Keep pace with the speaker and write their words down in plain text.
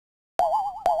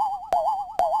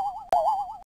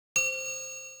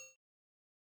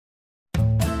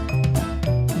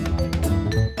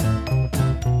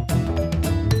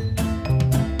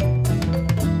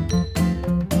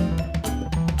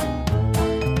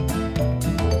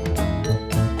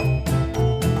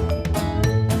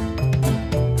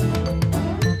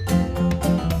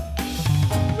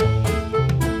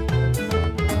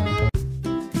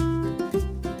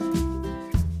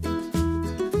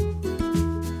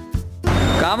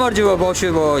გამარჯობა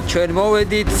ბავშვებო, ჩვენ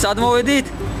მოვედით, სად მოვედით?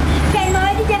 ჩვენ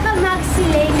მოვედით ახლა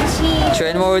მაქსილენდში.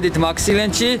 ჩვენ მოვედით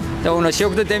მაქსილენდში და უნდა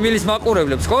შევხვდეთ ემილის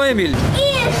მაყურებლებს, ხო ემილი? კი,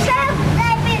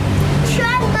 შევხვდებით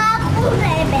ჩვენ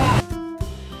მაყურებელს.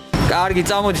 კარგი,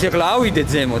 წამოდით ახლა ავიდეთ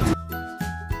ზემოთ.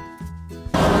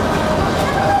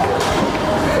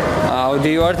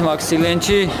 ავდივართ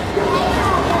მაქსილენდში,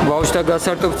 ბავშვთა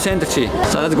გასართობ ცენტრში,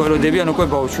 სადაც გველოდებიან უკვე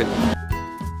ბავშვები.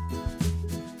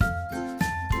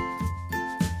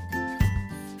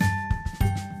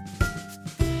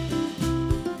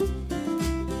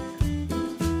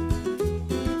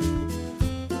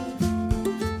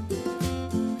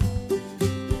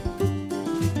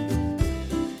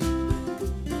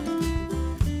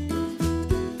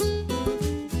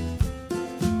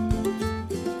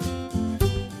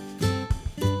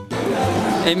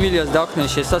 ემილიას დახვდნენ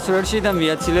შესასვლელში და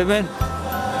მიაცილებენ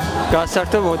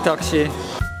გასართობ ოთახში.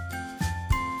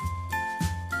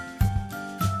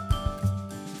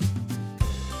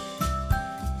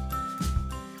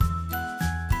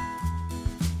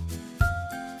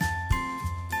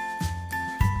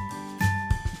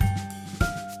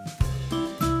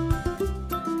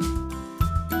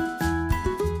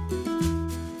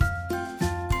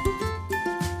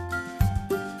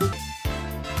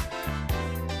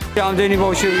 რამდენი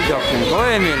ბავშვები დახვდნენ, ხო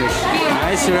ემილის?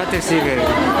 აი სურათებს იღებენ.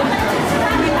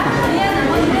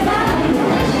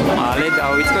 მალე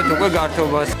დავიწყოთ უკვე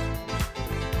გართობას.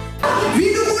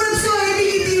 ვინ უყურებს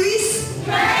ემილი ტივის?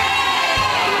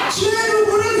 ჩვენ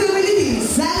უყურებთ ემილი ტივის.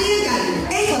 ძალიან კარგი.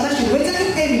 ეხლა ბავშვი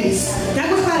გვეძახით ემილის.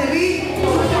 დაგვეხმარები?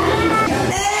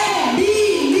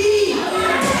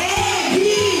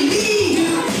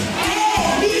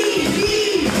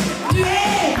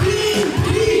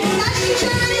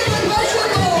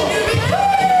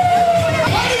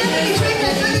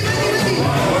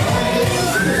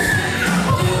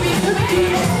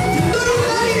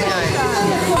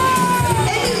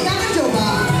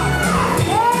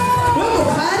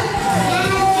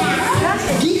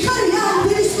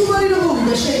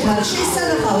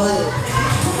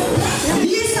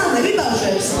 მიესალმები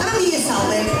ბავშვებს, ამ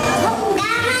მიესალმებ.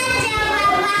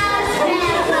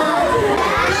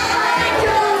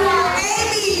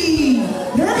 ემილი,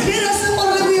 ნახე რა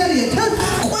საყვარლები არიან, თან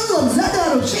ყველა მზადა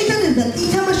რომ შეიტანებდან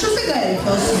ითამაშოს და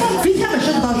გაერთოს.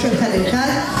 ვითამაშოთ ბავშვებთან ერთად.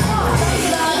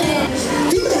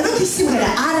 ვიმღეროთ ის სიმღერა,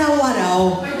 არაო.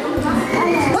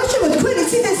 ბავშვებო, თქვენ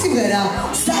იცით ეს სიმღერა?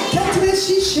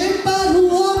 საქართველოში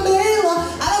შეპარუა მელა.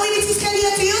 აბა ვინ იცის ხელი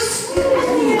აწიოს?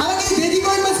 აბა დიდი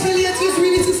გოიმას ხელი აწიოს,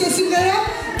 ვინ იცის ეს სიმღერა?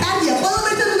 კარგია, ყველამ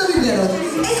ერთად უნდა ვიმღეროთ.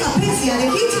 ეხლა ფეცი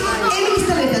არეკით,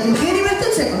 ემილისთან ერთად ვმღერივართ და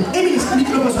ვცეკვავთ. ემილის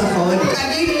მიკროფონს ვახავებ.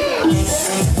 კარგი?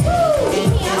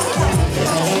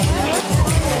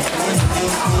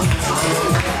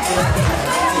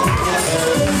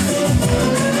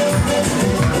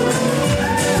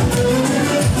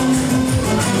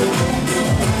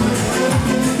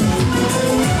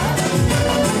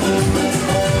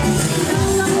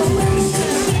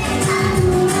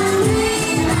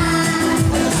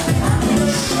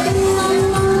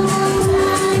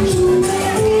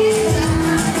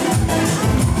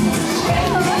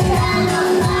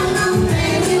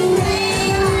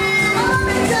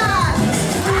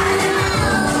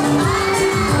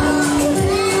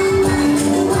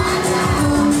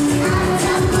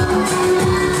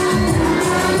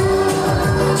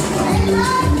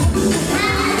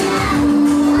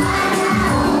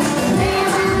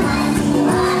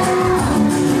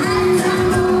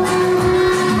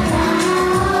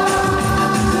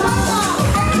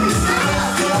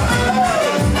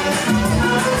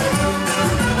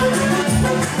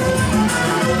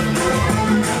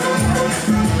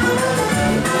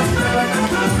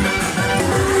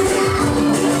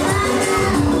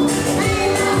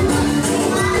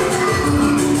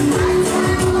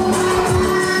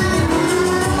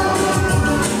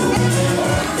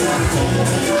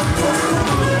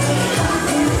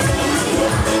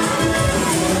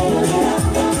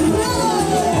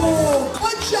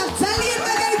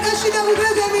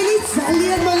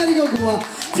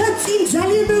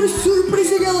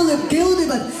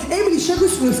 ემილი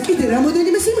შეგვისურვებს კიდე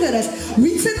რამოდენიმე სიმღერას,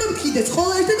 ვიცეკავთ კიდეც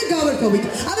ხოლმე ერთად და გავერთობით.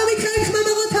 აბა მითხარით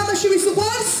ხმამაღლა თამაში ვის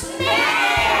უყვარს?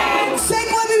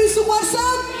 ვცეკვები ვის უყვარსო?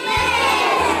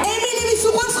 ემილი ვის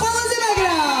უყვარს ყველაზე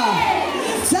მაგრამ?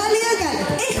 ძალიან კარგი.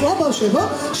 ეხლა ბავშვებო,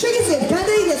 შეგიძლიათ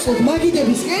გადაინაცვლოთ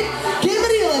მაგიდებისკენ,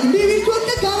 გემრიელად მივირთვოთ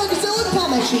და გავაგრძელოთ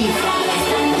თამაში.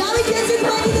 გავიქცეთ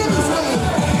მაგიდებისკენ.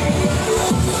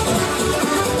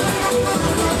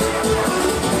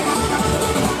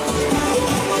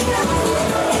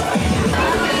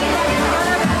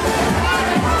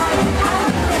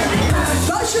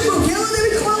 ბავშვებო,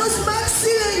 გელოდებით ყველას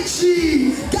მაქსილენდს.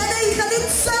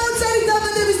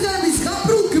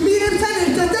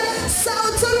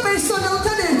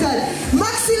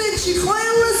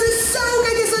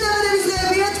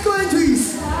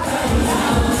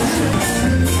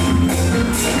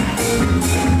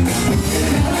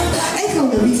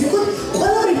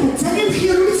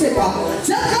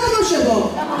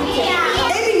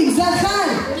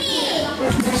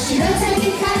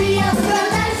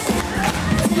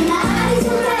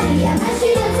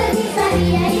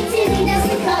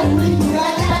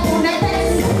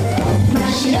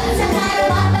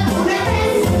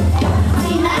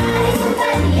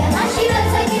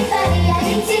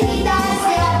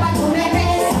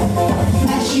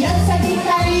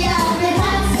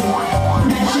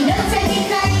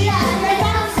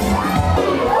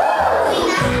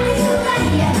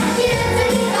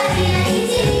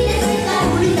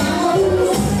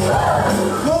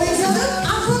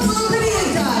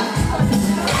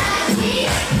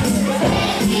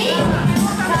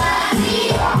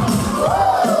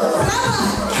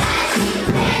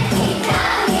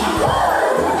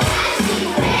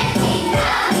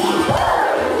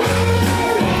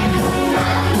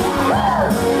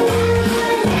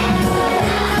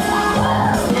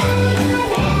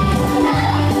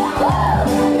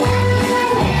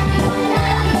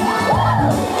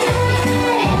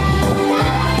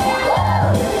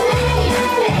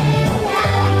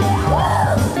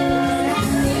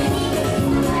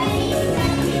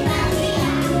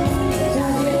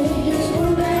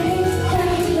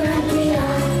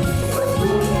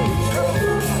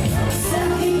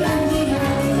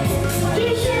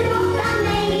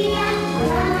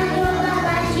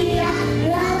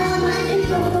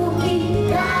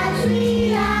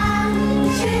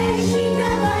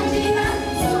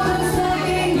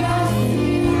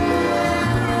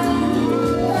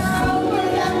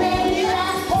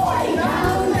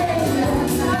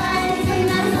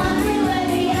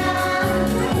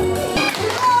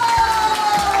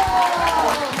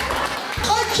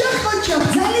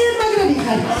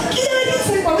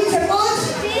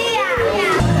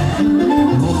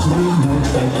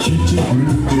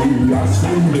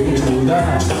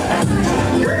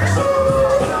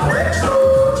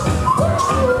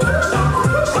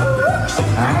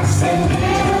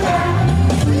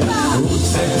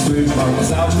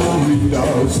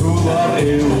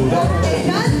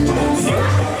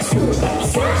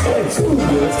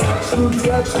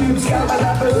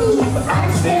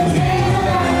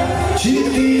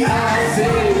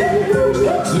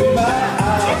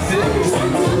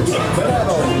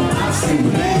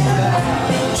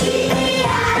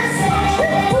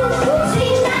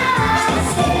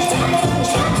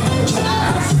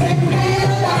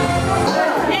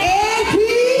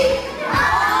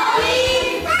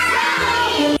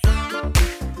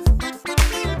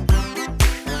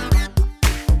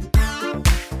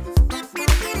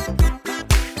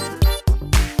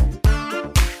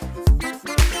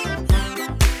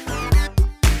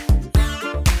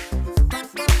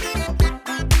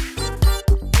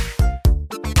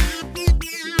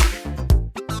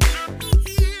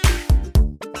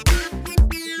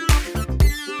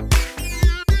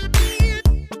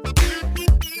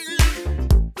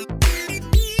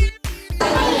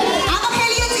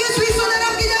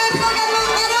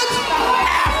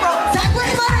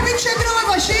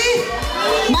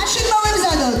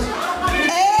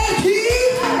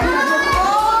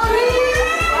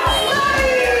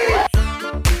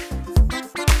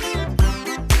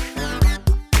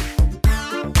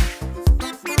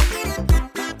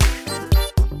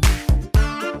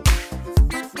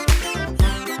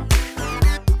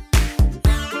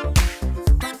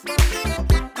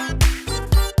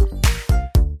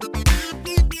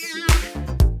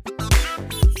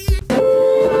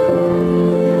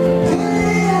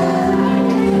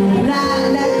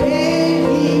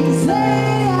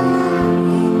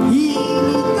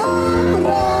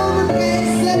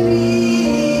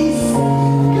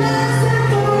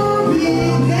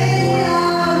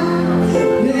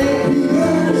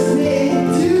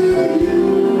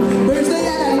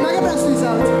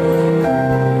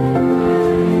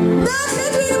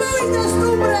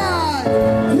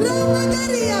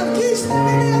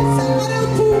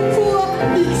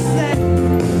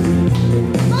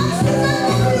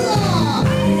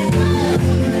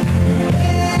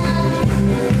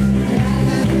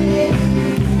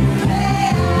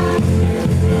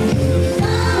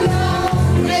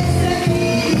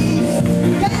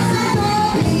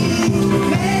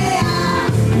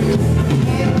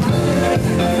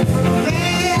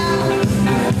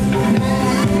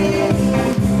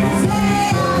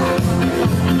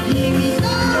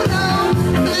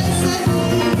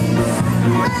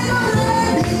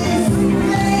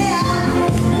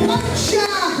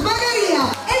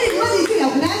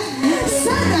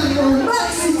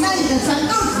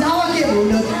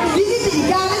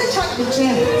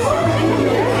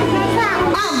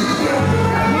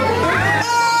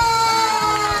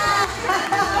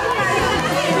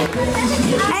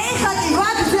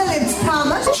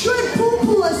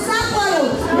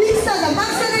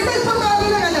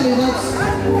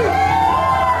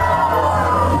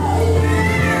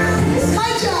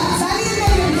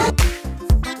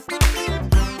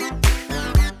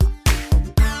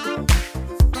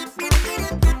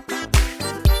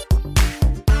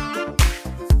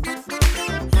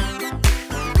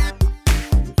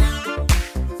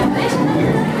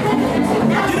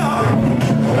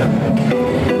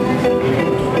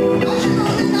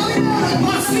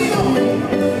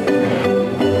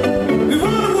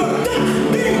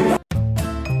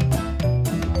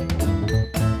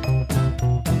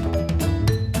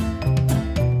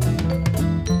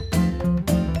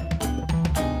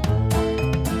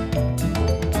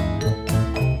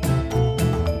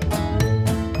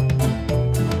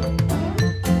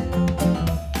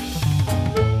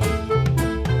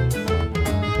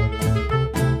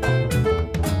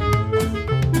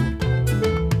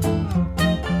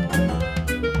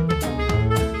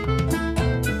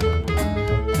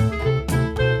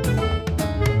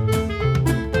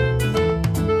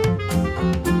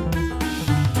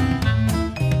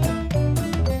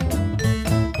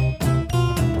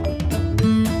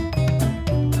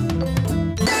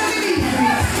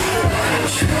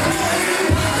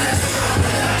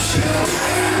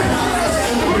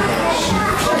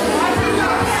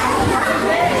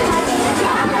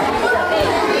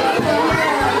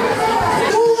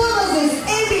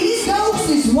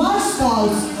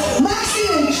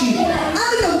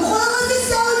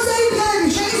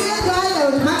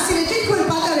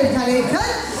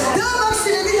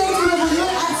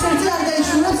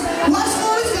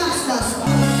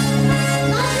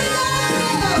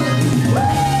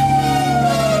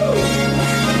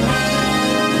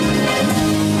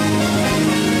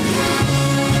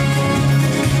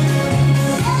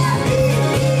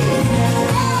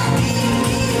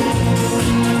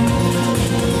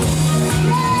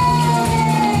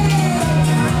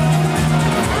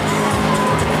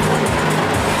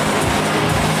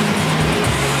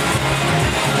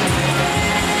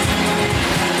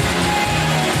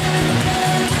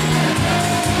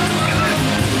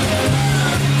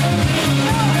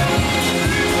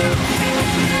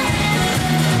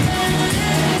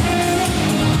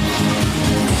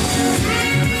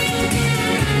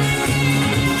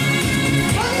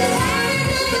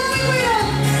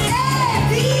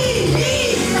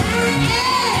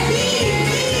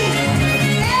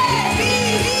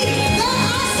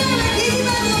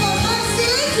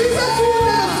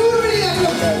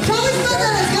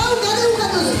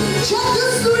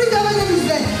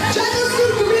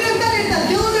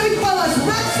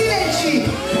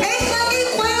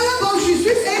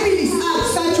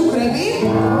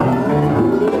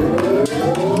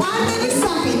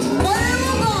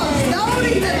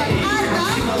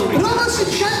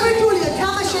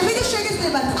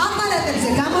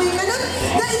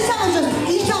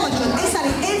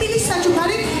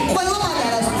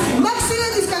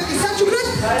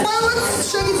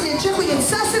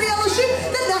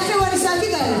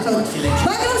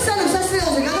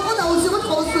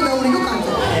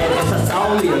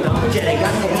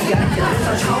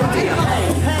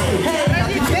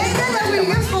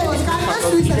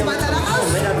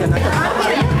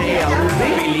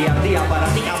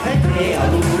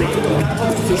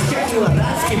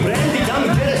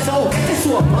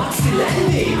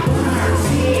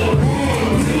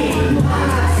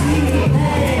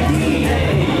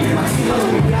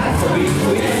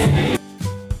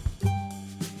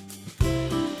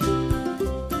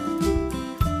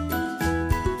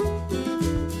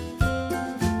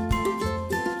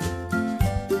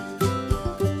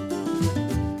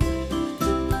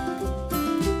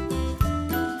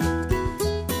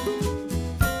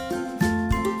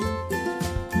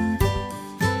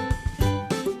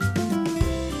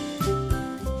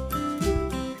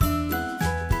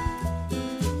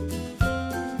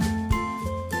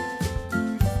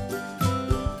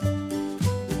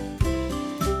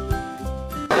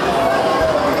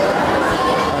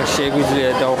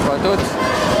 შეგვიძლია დავხატოთ.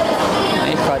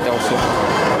 აი ხატავს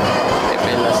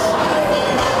ეპელას.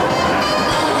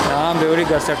 ამ ბევრი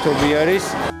გასართობი არის.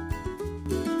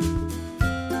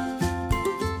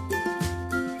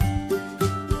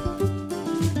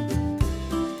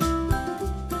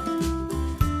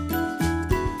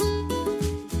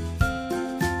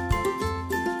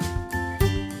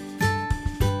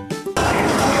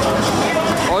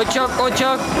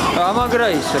 ოჩაკ ამაგრა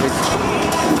ისრით.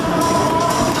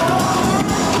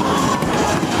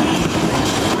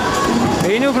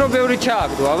 ვინ უფრო ბევრი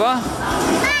ჩააგდო, აბა?